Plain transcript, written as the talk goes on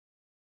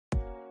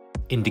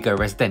Indigo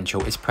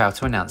Residential is proud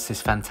to announce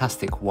this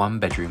fantastic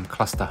one-bedroom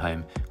cluster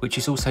home, which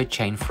is also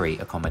chain-free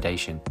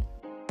accommodation.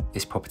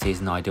 This property is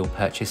an ideal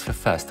purchase for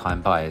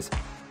first-time buyers.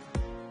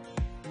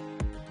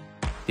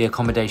 The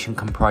accommodation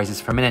comprises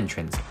from an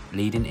entrance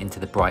leading into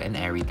the bright and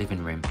airy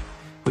living room,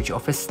 which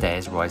offers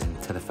stairs rising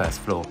to the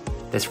first floor.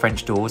 There's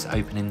French doors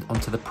opening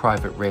onto the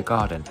private rear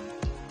garden,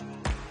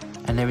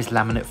 and there is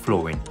laminate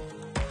flooring.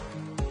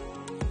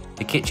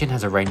 The kitchen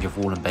has a range of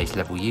wall and base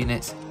level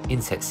units,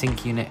 inset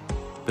sink unit,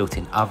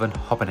 built-in oven,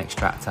 hob and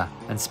extractor,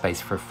 and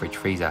space for a fridge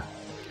freezer,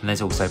 and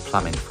there's also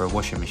plumbing for a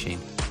washing machine.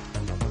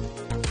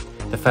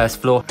 The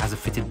first floor has a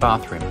fitted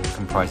bathroom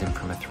comprising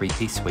from a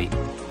 3-piece suite,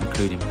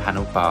 including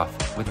panelled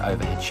bath with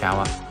overhead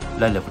shower,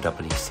 low-level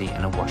WC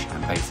and a wash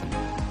hand basin.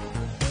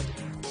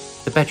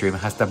 The bedroom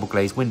has double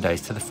glazed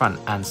windows to the front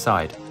and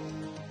side,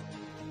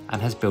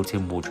 and has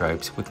built-in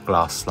wardrobes with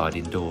glass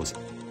sliding doors.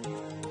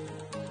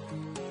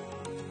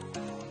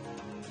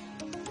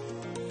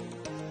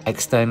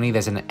 Externally,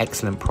 there's an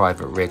excellent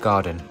private rear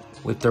garden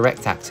with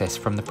direct access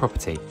from the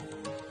property.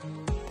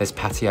 There's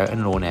patio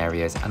and lawn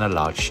areas and a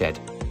large shed.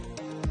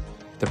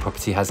 The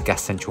property has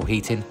gas central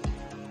heating,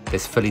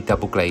 there's fully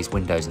double glazed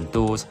windows and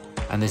doors,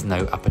 and there's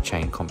no upper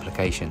chain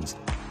complications.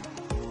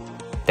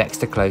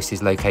 Dexter Close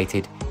is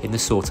located in the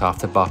sought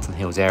after Barton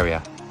Hills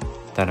area.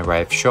 An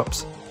array of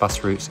shops,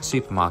 bus routes,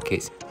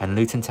 supermarkets, and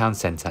Luton Town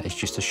Centre is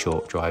just a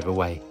short drive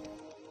away.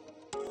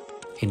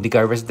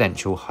 Indigo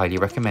Residential highly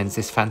recommends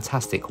this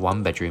fantastic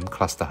one-bedroom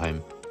cluster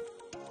home.